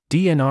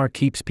DNR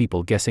keeps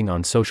people guessing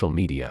on social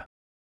media.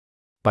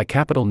 By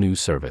Capital News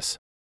Service.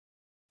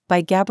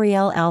 By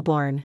Gabrielle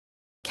Alborn.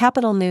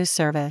 Capital News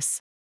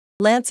Service.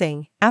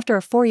 Lansing, after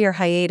a 4-year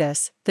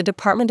hiatus, the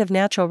Department of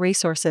Natural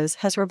Resources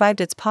has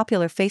revived its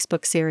popular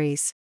Facebook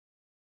series,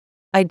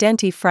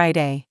 Identi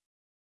Friday.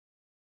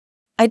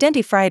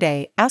 Identi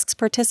Friday asks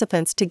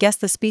participants to guess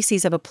the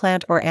species of a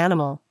plant or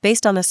animal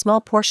based on a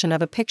small portion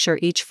of a picture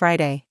each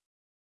Friday.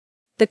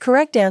 The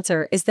correct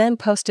answer is then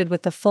posted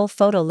with the full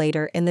photo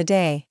later in the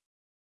day.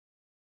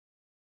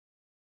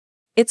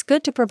 It's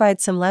good to provide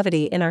some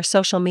levity in our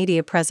social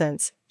media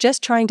presence,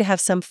 just trying to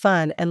have some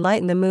fun and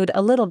lighten the mood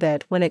a little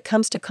bit when it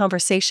comes to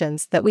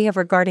conversations that we have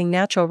regarding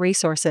natural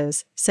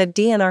resources, said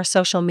DNR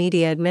social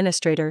media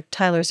administrator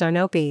Tyler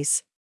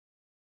Zarnopes.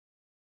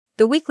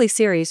 The weekly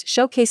series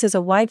showcases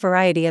a wide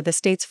variety of the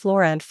state's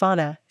flora and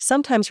fauna,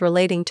 sometimes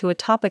relating to a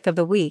topic of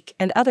the week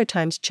and other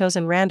times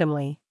chosen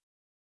randomly.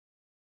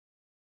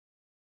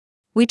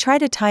 We try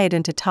to tie it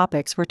into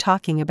topics we're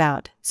talking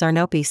about,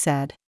 Zarnopes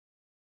said.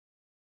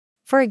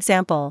 For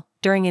example,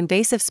 during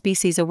Invasive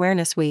Species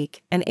Awareness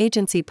Week, an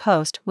agency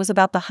post was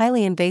about the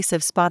highly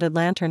invasive spotted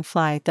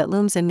lanternfly that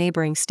looms in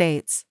neighboring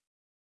states.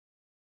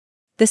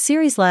 The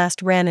series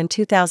last ran in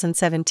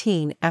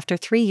 2017 after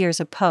 3 years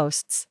of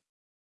posts.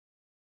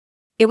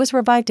 It was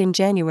revived in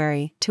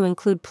January to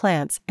include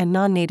plants and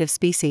non-native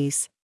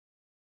species.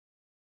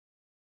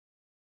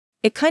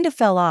 It kind of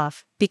fell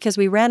off because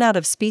we ran out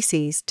of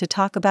species to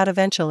talk about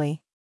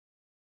eventually.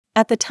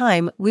 At the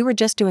time, we were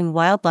just doing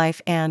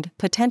wildlife and,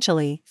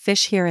 potentially,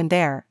 fish here and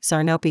there,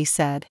 Zarnopes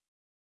said.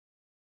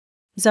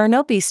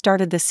 Zarnopes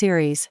started the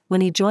series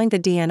when he joined the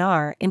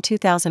DNR in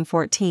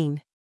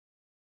 2014.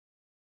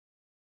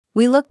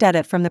 We looked at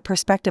it from the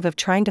perspective of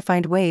trying to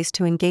find ways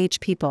to engage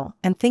people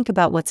and think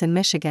about what's in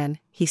Michigan,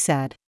 he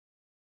said.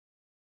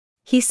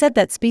 He said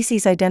that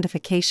species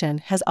identification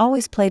has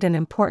always played an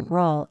important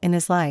role in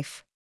his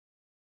life.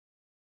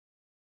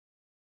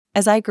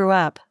 As I grew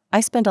up, I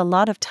spent a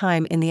lot of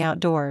time in the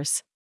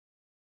outdoors.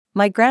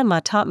 My grandma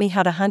taught me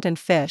how to hunt and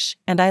fish,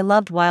 and I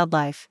loved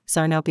wildlife,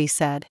 Zarnopes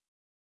said.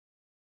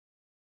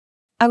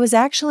 I was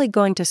actually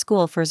going to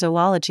school for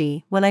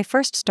zoology when I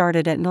first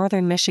started at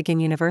Northern Michigan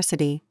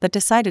University but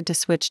decided to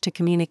switch to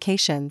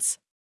communications.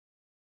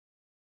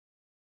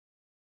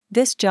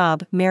 This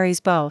job marries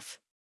both.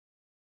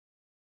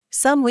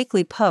 Some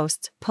weekly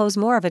posts pose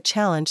more of a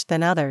challenge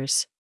than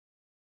others.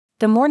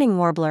 The morning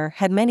warbler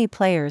had many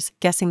players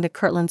guessing the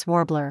Kirtland's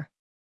warbler.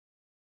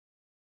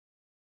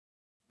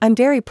 I'm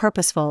very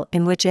purposeful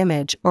in which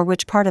image or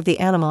which part of the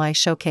animal I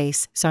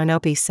showcase,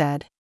 Zarnopes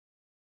said.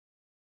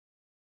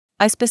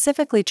 I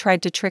specifically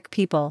tried to trick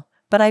people,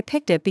 but I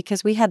picked it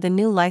because we had the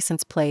new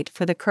license plate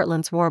for the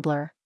Kirtland's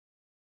warbler.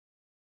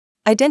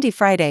 Identi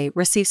Friday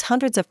receives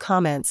hundreds of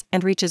comments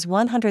and reaches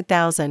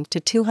 100,000 to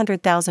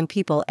 200,000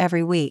 people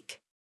every week.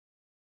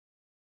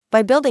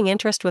 By building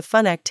interest with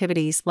fun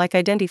activities like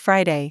Identi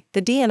Friday,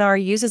 the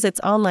DNR uses its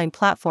online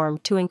platform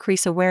to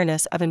increase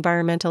awareness of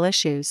environmental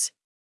issues.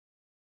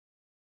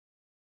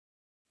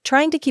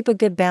 Trying to keep a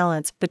good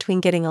balance between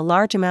getting a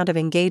large amount of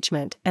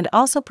engagement and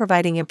also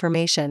providing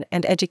information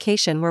and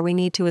education where we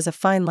need to is a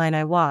fine line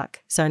I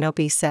walk,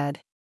 Zarnopes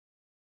said.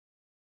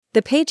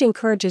 The page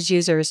encourages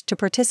users to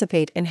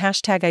participate in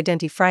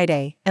 #Identi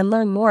Friday and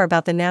learn more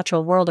about the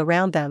natural world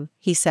around them,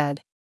 he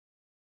said.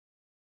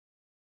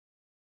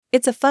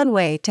 It's a fun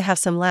way to have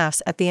some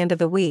laughs at the end of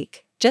the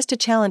week, just to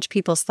challenge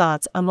people's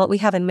thoughts on what we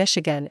have in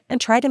Michigan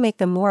and try to make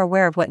them more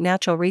aware of what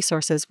natural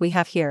resources we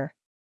have here.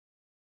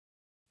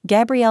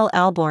 Gabrielle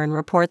Alborn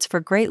reports for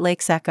Great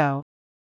Lakes Echo.